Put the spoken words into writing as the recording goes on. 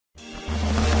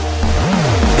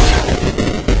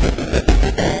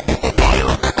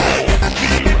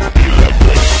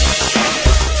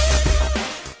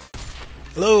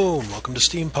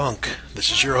Steampunk.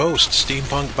 This is your host,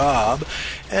 SteamPunk Bob,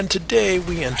 and today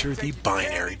we enter the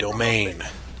binary domain.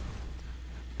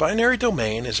 Binary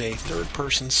Domain is a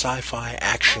third-person sci-fi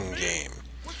action game.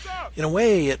 In a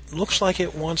way, it looks like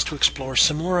it wants to explore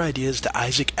similar ideas to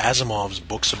Isaac Asimov's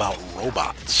books about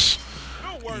robots.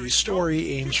 The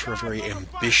story aims for a very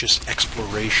ambitious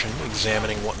exploration,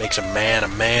 examining what makes a man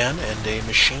and a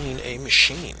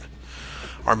machine.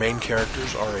 Our main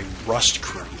characters are a Rust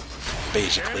crew,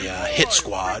 basically a hit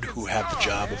squad who have the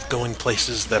job of going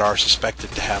places that are suspected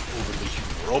to have overly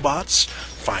human robots,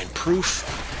 find proof,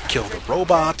 kill the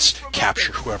robots,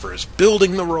 capture whoever is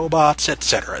building the robots,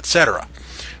 etc., etc.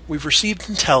 We've received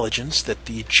intelligence that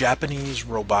the Japanese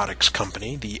robotics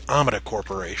company, the Amada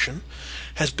Corporation,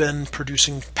 has been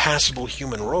producing passable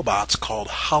human robots called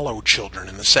Hollow Children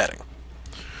in the setting.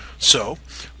 So,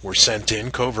 we're sent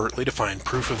in covertly to find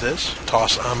proof of this,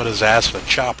 toss Amada's ass in a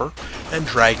chopper, and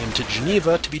drag him to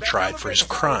Geneva to be tried for his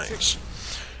crimes.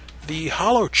 The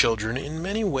Hollow Children in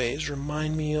many ways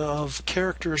remind me of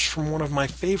characters from one of my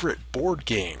favorite board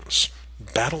games,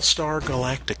 Battlestar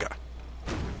Galactica.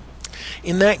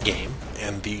 In that game,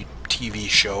 and the TV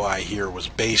show I hear was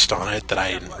based on it that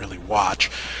I didn't really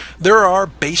watch, there are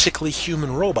basically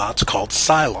human robots called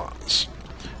Cylons.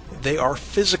 They are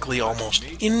physically almost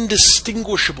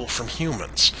indistinguishable from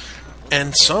humans,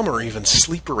 and some are even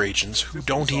sleeper agents who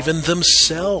don't even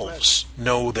themselves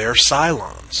know they're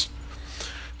Cylons.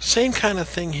 Same kind of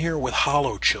thing here with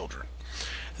Hollow Children.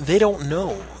 They don't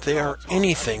know they are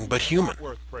anything but human.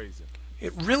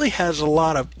 It really has a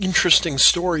lot of interesting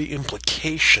story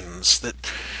implications that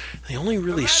they only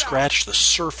really scratch the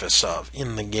surface of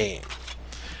in the game.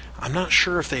 I'm not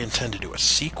sure if they intend to do a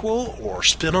sequel or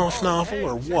spin-off novel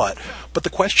or what, but the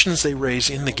questions they raise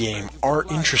in the game are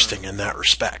interesting in that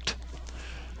respect.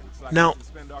 Now,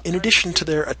 in addition to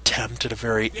their attempt at a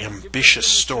very ambitious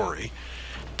story,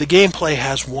 the gameplay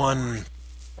has one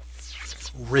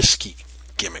risky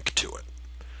gimmick to it.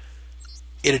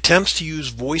 It attempts to use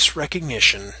voice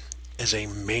recognition as a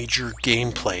major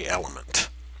gameplay element.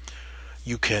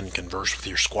 You can converse with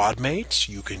your squad mates,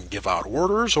 you can give out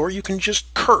orders, or you can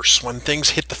just curse when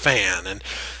things hit the fan and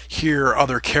hear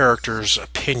other characters'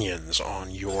 opinions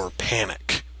on your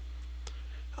panic.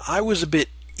 I was a bit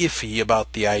iffy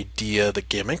about the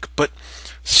gimmick, but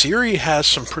Siri has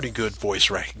some pretty good voice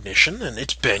recognition, and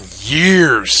it's been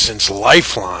years since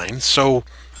Lifeline, so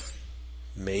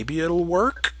maybe it'll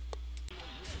work?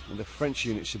 And the French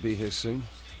unit should be here soon.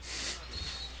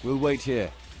 We'll wait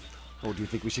here. Or do you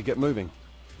think we should get moving?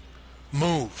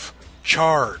 Move.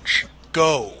 Charge.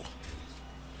 Go.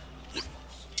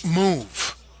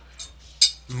 Move.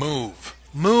 Move.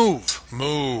 Move.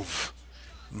 Move.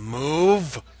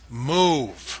 Move.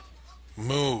 Move.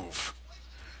 Move.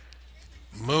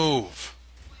 Move.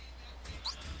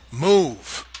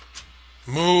 Move.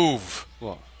 Move.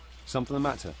 What? Something the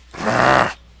matter?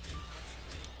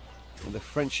 And the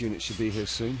French unit should be here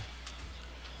soon.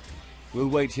 We'll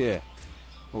wait here.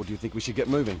 Or do you think we should get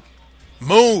moving?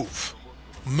 Move!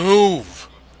 Move!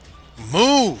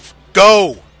 Move!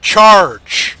 Go!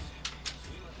 Charge!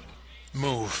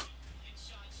 Move.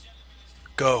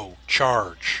 Go.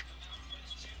 Charge.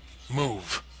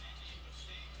 Move.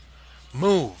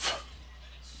 Move.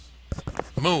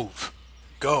 Move.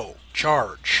 Go.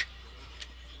 Charge.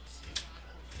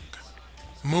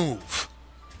 Move.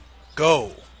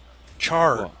 Go.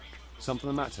 Charge. What? Something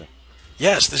the matter?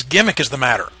 Yes, this gimmick is the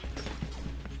matter.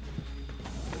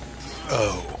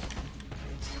 Oh.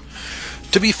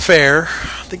 To be fair,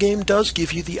 the game does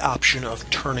give you the option of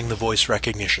turning the voice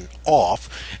recognition off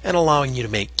and allowing you to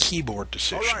make keyboard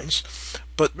decisions,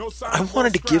 but I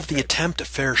wanted to give the attempt a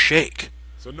fair shake.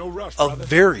 A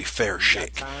very fair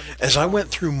shake, as I went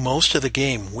through most of the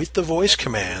game with the voice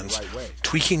commands,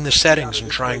 tweaking the settings and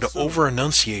trying to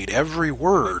over-enunciate every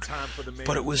word,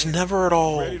 but it was never at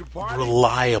all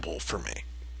reliable for me.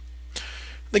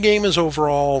 The game is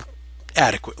overall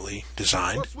adequately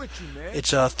designed.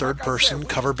 It's a third-person,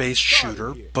 cover-based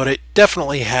shooter, but it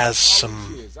definitely has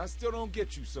some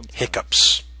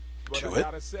hiccups to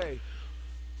it.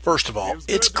 First of all,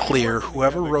 it's clear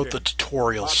whoever wrote the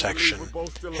tutorial section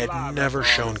had never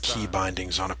shown key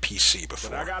bindings on a PC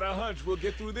before.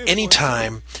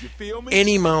 Anytime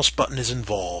any mouse button is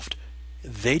involved,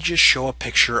 they just show a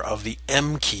picture of the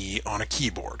M key on a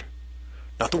keyboard.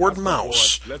 Not the word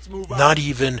mouse, not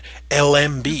even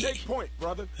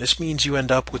LMB. This means you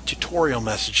end up with tutorial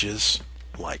messages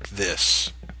like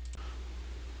this.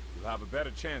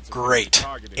 Great.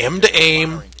 M to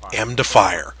aim, M to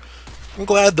fire. I'm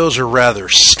glad those are rather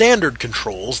standard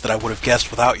controls that I would have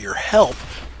guessed without your help,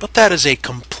 but that is a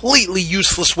completely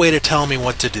useless way to tell me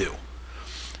what to do.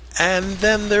 And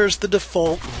then there's the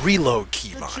default reload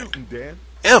keybind. Shooting, Dan.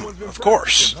 M, of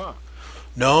course.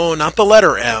 No, not the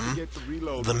letter M,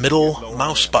 the middle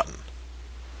mouse button.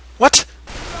 What?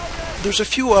 There's a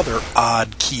few other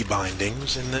odd key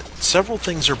bindings in that several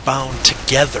things are bound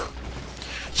together.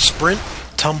 Sprint,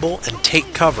 tumble, and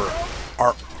take cover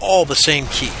are all the same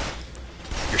key.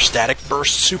 Your static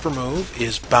burst super move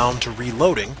is bound to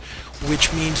reloading,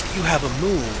 which means that you have a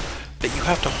move that you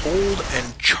have to hold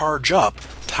and charge up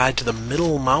tied to the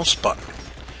middle mouse button.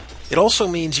 It also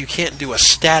means you can't do a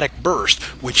static burst,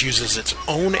 which uses its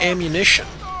own ammunition,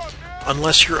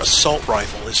 unless your assault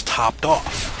rifle is topped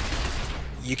off.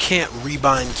 You can't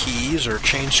rebind keys or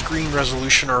change screen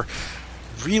resolution or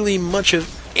really much of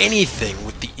anything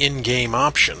with the in-game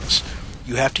options.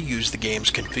 You have to use the game's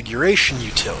configuration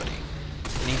utility.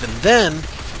 And even then,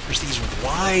 there's these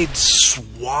wide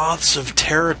swaths of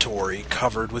territory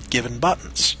covered with given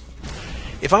buttons.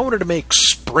 If I wanted to make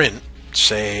sprint,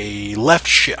 say, left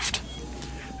shift,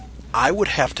 I would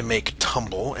have to make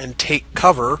tumble and take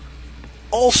cover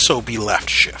also be left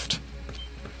shift.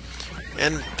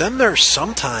 And then there's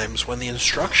sometimes when the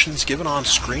instructions given on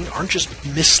screen aren't just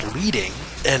misleading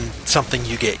and something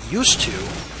you get used to,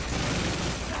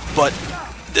 but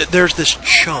there's this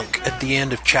chunk at the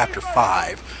end of Chapter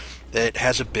 5 that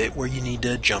has a bit where you need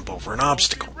to jump over an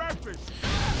obstacle.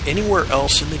 Anywhere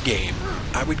else in the game,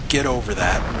 I would get over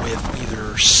that with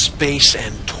either space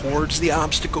and towards the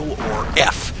obstacle or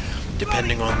F,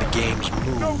 depending on the game's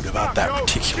mood about that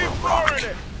particular rock.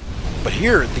 But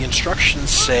here, the instructions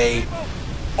say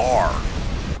R.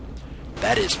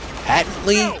 That is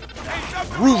patently,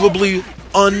 provably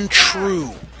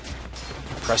untrue.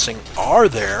 Pressing R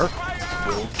there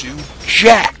will do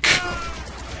jack.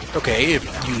 Okay, if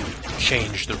you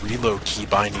change the reload key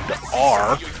binding to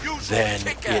R, then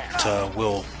it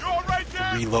will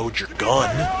reload your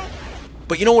gun.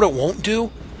 But you know what it won't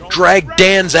do? Drag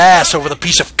Dan's ass over the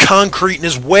piece of concrete in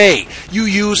his way. You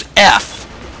use F.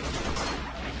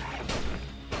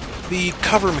 The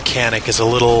cover mechanic is a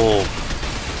little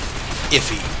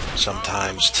iffy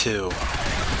sometimes, too.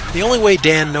 The only way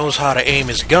Dan knows how to aim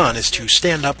his gun is to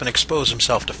stand up and expose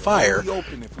himself to fire,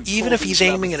 even if he's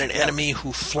aiming at an enemy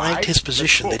who flanked his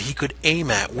position that he could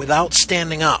aim at without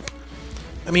standing up.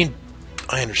 I mean,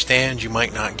 I understand you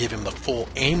might not give him the full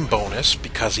aim bonus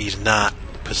because he's not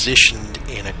positioned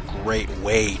in a great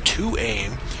way to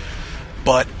aim,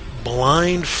 but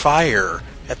blind fire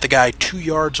at the guy 2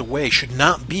 yards away should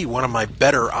not be one of my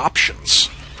better options.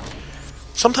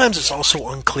 Sometimes it's also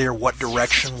unclear what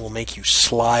direction will make you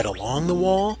slide along the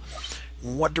wall,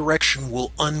 and what direction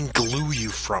will unglue you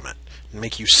from it and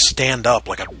make you stand up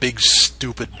like a big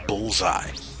stupid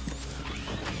bullseye.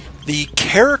 The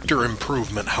character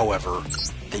improvement, however,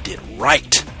 they did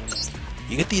right.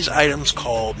 You get these items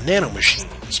called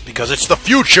nanomachines because it's the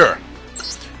future!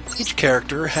 Each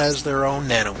character has their own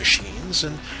nanomachines,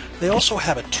 and they also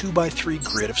have a 2x3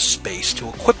 grid of space to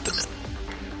equip them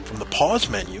in. From the pause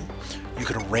menu, you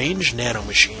can arrange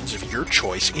nanomachines of your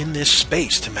choice in this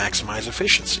space to maximize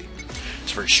efficiency.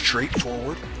 It's a very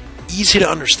straightforward, easy to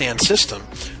understand system,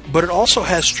 but it also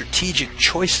has strategic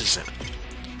choices in it.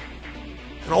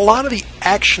 And a lot of the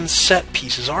action set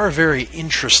pieces are very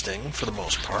interesting for the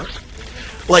most part.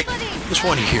 Like this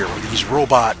one here, where these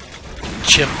robot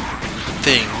chimp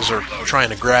things are trying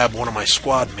to grab one of my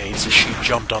squad mates as she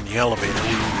jumped on the elevator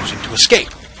we were using to escape.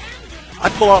 I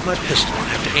pull out my pistol and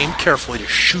have to aim carefully to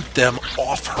shoot them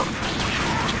off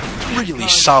her. Really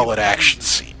solid action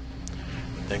scene.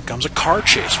 Then comes a car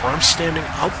chase where I'm standing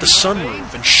out the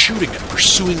sunroof and shooting at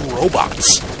pursuing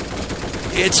robots.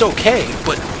 It's okay,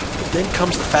 but then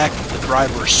comes the fact that the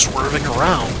driver is swerving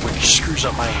around, which screws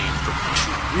up my aim for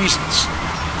two reasons.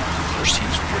 First,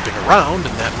 he's whipping around,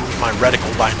 and that moves my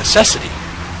reticle by necessity.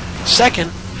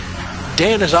 Second,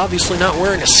 Dan is obviously not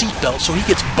wearing a seatbelt, so he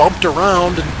gets bumped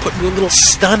around and put into a little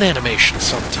stun animation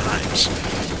sometimes.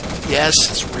 Yes,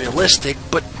 it's realistic,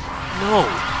 but no.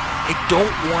 I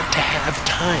don't want to have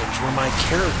times where my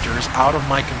character is out of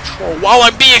my control while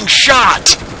I'm being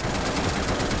shot!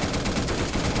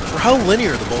 For how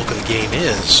linear the bulk of the game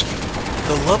is,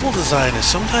 the level design is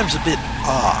sometimes a bit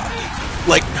odd.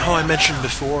 Like how I mentioned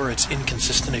before, it's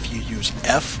inconsistent if you use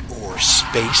F or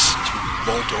space to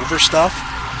vault over stuff.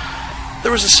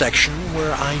 There was a section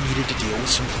where I needed to deal with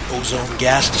some ozone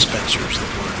gas dispensers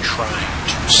that were trying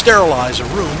to sterilize a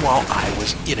room while I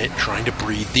was in it trying to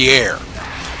breathe the air.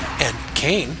 And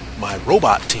Kane, my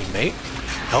robot teammate,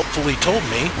 helpfully told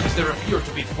me, As there appear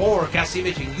to be 4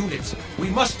 gas-emitting units, we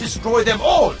must destroy them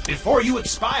all before you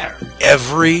expire.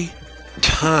 Every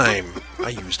time I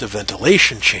used a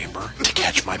ventilation chamber to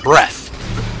catch my breath.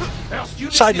 First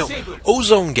unit Side note, disabled.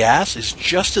 ozone gas is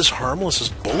just as harmless as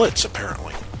bullets,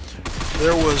 apparently.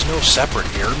 There was no separate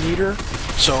air meter,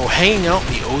 so hanging out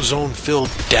in the ozone-filled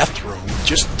death room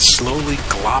just slowly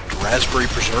glopped raspberry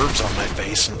preserves on my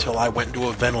face until I went into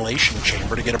a ventilation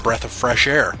chamber to get a breath of fresh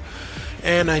air.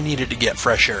 And I needed to get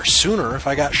fresh air sooner if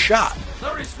I got shot.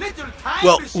 There is little time,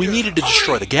 Well, monsieur. we needed to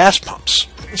destroy the gas pumps.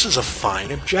 This is a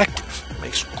fine objective.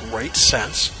 Makes great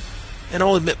sense. And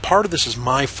I'll admit part of this is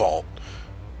my fault.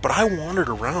 But I wandered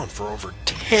around for over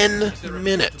 10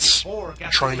 minutes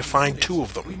trying to find two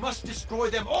of We them, must destroy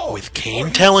them all. with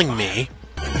Kane telling me,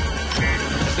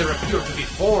 As there appear to be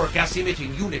 4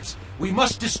 gas-emitting units, we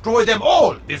must destroy them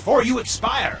all before you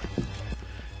expire.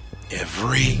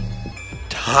 every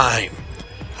time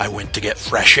I went to get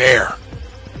fresh air.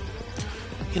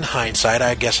 In hindsight,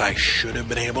 I guess I should have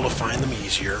been able to find them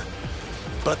easier,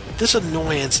 but this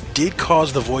annoyance did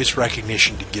cause the voice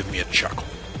recognition to give me a chuckle.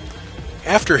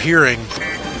 After hearing,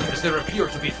 As there appear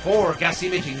to be 4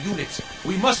 gas-emitting units,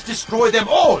 we must destroy them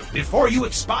all before you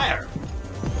expire.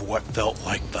 what felt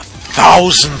like the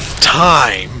 1,000th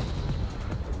time,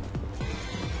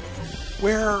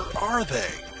 where are they?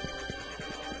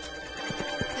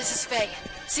 This is Faye.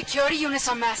 Security units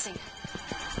are massing.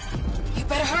 You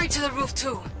better hurry to the roof,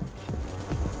 too.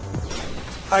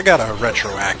 I got a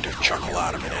retroactive chuckle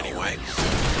out of it anyway.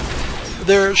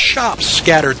 There's shops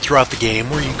scattered throughout the game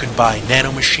where you can buy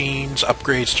nanomachines,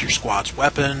 upgrades to your squad's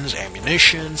weapons,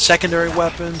 ammunition, secondary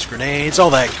weapons, grenades, all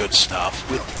that good stuff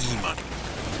with E-money.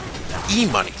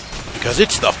 E-money, because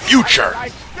it's the future!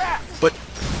 But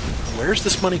where's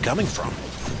this money coming from?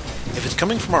 If it's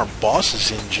coming from our bosses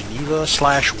in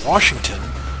Geneva/Washington,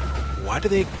 why do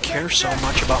they care so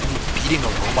much about me beating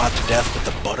a robot to death with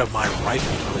the butt of my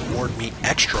rifle to reward me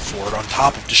extra for it on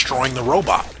top of destroying the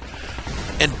robot?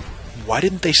 And why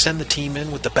didn't they send the team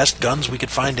in with the best guns we could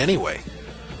find anyway?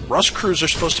 Rust crews are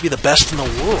supposed to be the best in the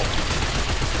world.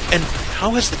 And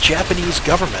how has the Japanese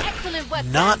government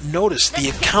not noticed the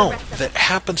account that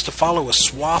happens to follow a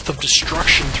swath of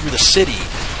destruction through the city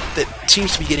that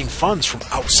seems to be getting funds from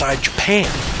outside Japan?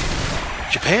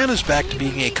 Japan is back to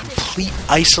being a complete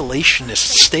isolationist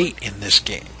state in this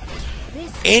game.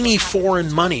 Any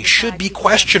foreign money should be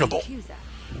questionable.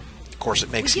 Of course,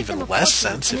 it makes even less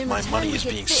sense if my money is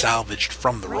being salvaged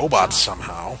from the robots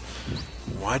somehow.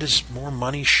 Why does more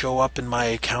money show up in my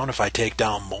account if I take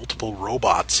down multiple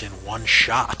robots in one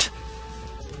shot?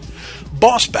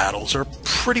 Boss battles are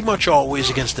pretty much always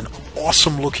against an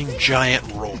awesome-looking giant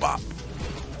robot,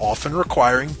 often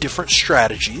requiring different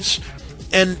strategies,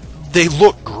 and they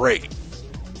look great,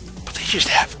 but they just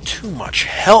have too much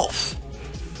health.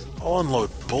 I'll unload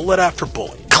bullet after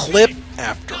bullet, clip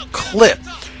after clip,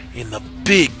 in the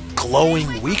big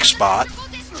glowing weak spot,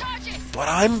 but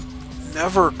I'm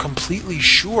never completely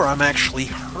sure I'm actually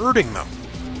hurting them.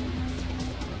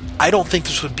 I don't think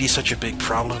this would be such a big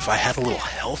problem if I had a little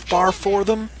health bar for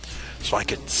them, so I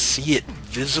could see it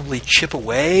visibly chip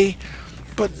away,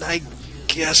 but I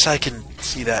guess I can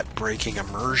see that breaking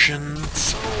immersion,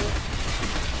 so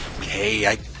okay,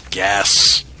 I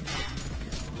guess.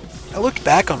 I looked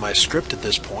back on my script at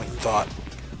this point and thought,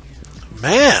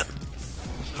 man,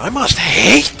 I must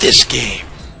hate this game.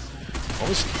 All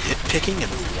this nitpicking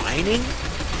and whining?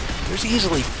 There's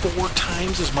easily 4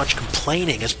 times as much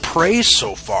complaining as praise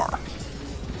so far.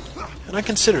 And I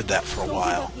considered that for a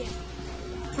while.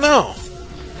 No,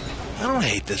 I don't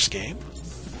hate this game.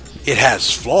 It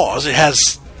has flaws. It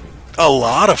has a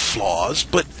lot of flaws,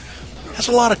 but it has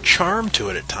a lot of charm to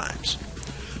it at times.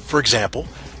 For example,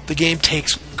 the game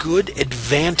takes good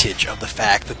advantage of the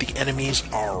fact that the enemies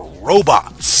are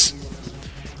robots.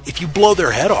 If you blow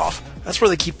their head off, that's where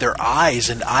they keep their eyes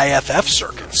and IFF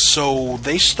circuits, so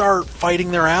they start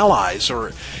fighting their allies,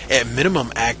 or at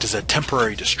minimum act as a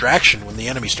temporary distraction when the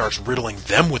enemy starts riddling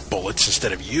them with bullets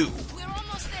instead of you.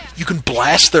 You can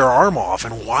blast their arm off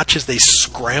and watch as they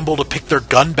scramble to pick their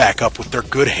gun back up with their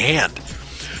good hand.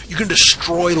 You can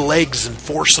destroy legs and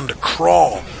force them to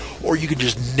crawl, or you can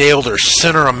just nail their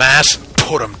center of mass and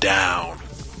put them down.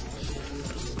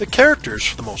 The characters,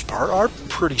 for the most part, are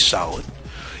pretty solid.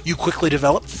 You quickly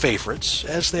develop favorites,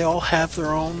 as they all have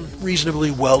their own reasonably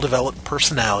well-developed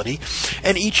personality,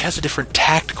 and each has a different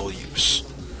tactical use.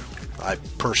 I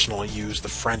personally use the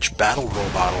French battle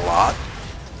robot a lot,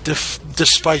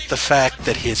 despite the fact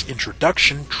that his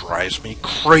introduction drives me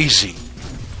crazy.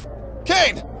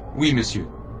 Kane! Oui, monsieur.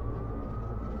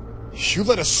 You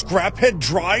let a scraphead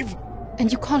drive?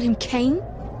 And you call him Kane?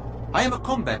 I am a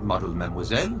combat model,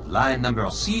 mademoiselle. Line number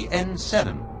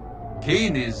CN7.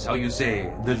 Kane is, how you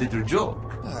say, the little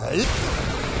joke.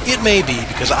 It may be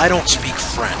because I don't speak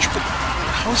French, but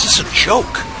how is this a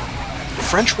joke?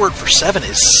 French word for 7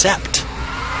 is sept,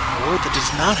 a word that does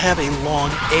not have a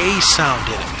long A sound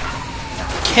in it.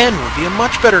 Ken would be a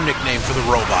much better nickname for the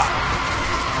robot.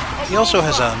 He also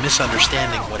has a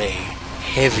misunderstanding what a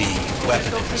heavy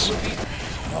weapon is.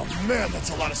 Oh man,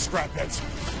 that's a lot of scrap heads.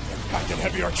 They're packed in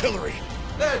heavy artillery.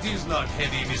 That is not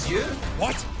heavy, monsieur.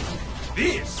 What?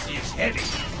 This is heavy.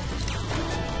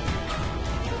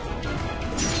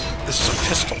 This is a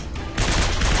pistol.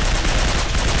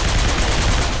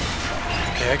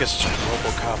 Okay, I guess it's a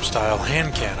RoboCop-style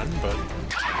hand cannon, but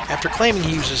after claiming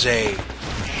he uses a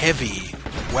heavy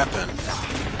weapon,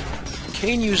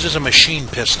 Kane uses a machine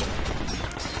pistol.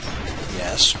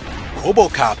 Yes,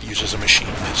 RoboCop uses a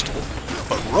machine pistol,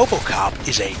 but RoboCop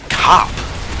is a cop,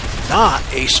 not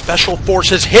a Special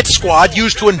Forces hit squad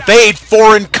used to invade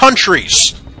foreign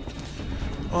countries.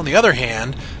 On the other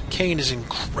hand, Kane is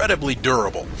incredibly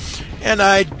durable, and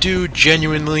I do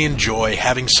genuinely enjoy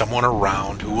having someone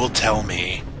around who will tell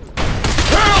me,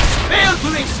 Girls fail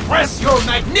to express your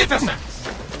magnificence!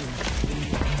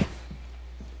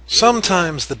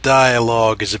 sometimes the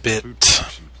dialogue is a bit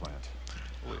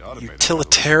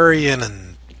utilitarian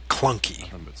and clunky,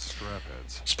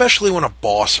 especially when a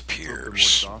boss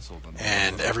appears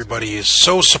and everybody is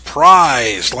so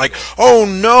surprised, like, oh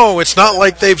no, it's not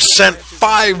like they've sent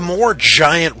 5 more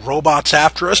giant robots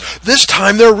after us. This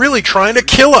time they're really trying to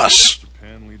kill us.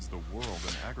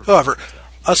 However,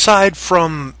 aside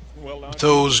from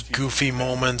those goofy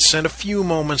moments and a few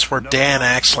moments where Dan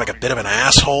acts like a bit of an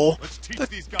asshole, the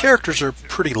characters are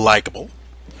pretty likable.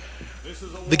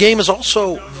 The game is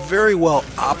also very well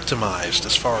optimized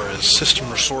as far as system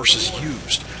resources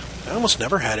used. I almost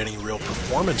never had any real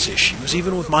performance issues,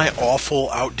 even with my awful,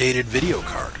 outdated video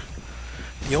card.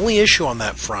 The only issue on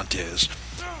that front is,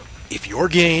 if your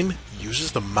game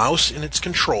uses the mouse in its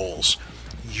controls,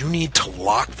 you need to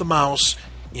lock the mouse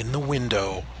in the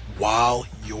window while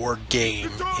your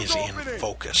game is in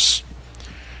focus.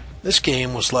 This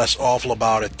game was less awful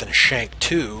about it than Shank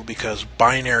 2 because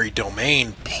binary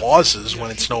domain pauses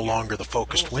when it's no longer the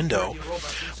focused window,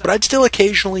 but I'd still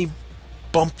occasionally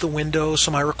bump the window so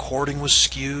my recording was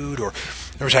skewed, or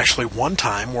there was actually one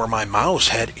time where my mouse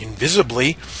had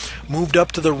invisibly moved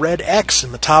up to the red X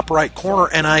in the top right corner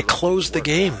and I closed the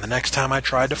game the next time I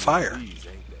tried to fire.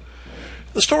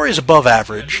 The story is above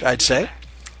average, I'd say.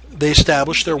 They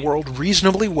establish their world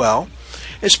reasonably well,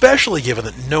 especially given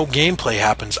that no gameplay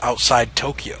happens outside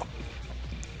Tokyo.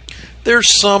 There's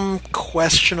some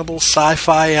questionable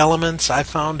sci-fi elements I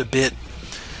found a bit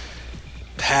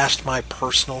past my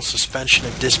personal suspension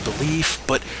of disbelief,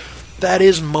 but that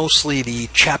is mostly the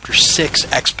Chapter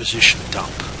 6 exposition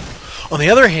dump. On the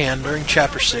other hand, during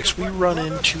Chapter 6, we run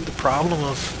into the problem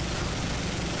of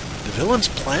the villain's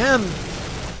plan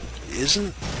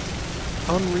isn't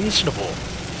unreasonable.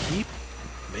 He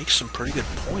makes some pretty good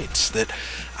points that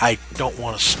I don't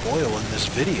want to spoil in this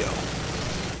video.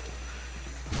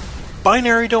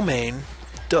 Binary Domain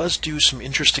does do some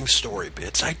interesting story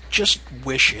bits. I just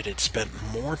wish it had spent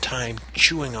more time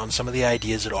chewing on some of the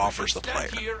ideas it offers the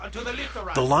player.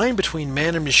 The line between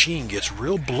man and machine gets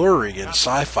real blurry in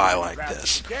sci-fi like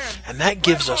this, and that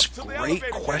gives us great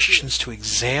questions to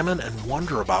examine and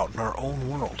wonder about in our own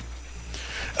world.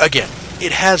 Again,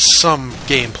 it has some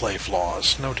gameplay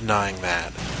flaws, no denying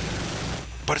that,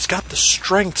 but it's got the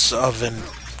strengths of an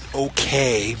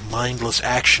okay, mindless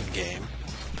action game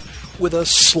with a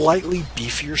slightly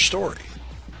beefier story.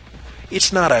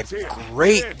 It's not a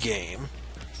great game,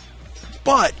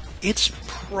 but it's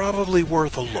probably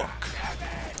worth a look.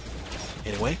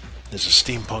 Anyway, this is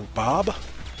SteamPunk Bob,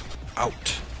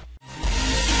 out.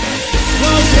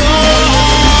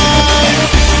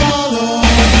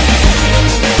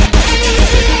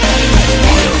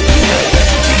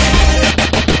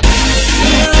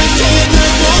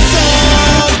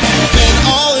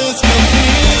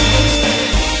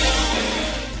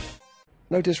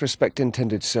 No disrespect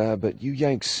intended, sir, but you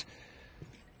Yanks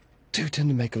do tend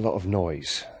to make a lot of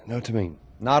noise. Know what I mean?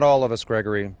 Not all of us,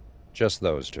 Gregory. Just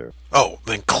those two. Oh,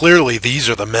 then clearly these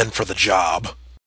are the men for the job.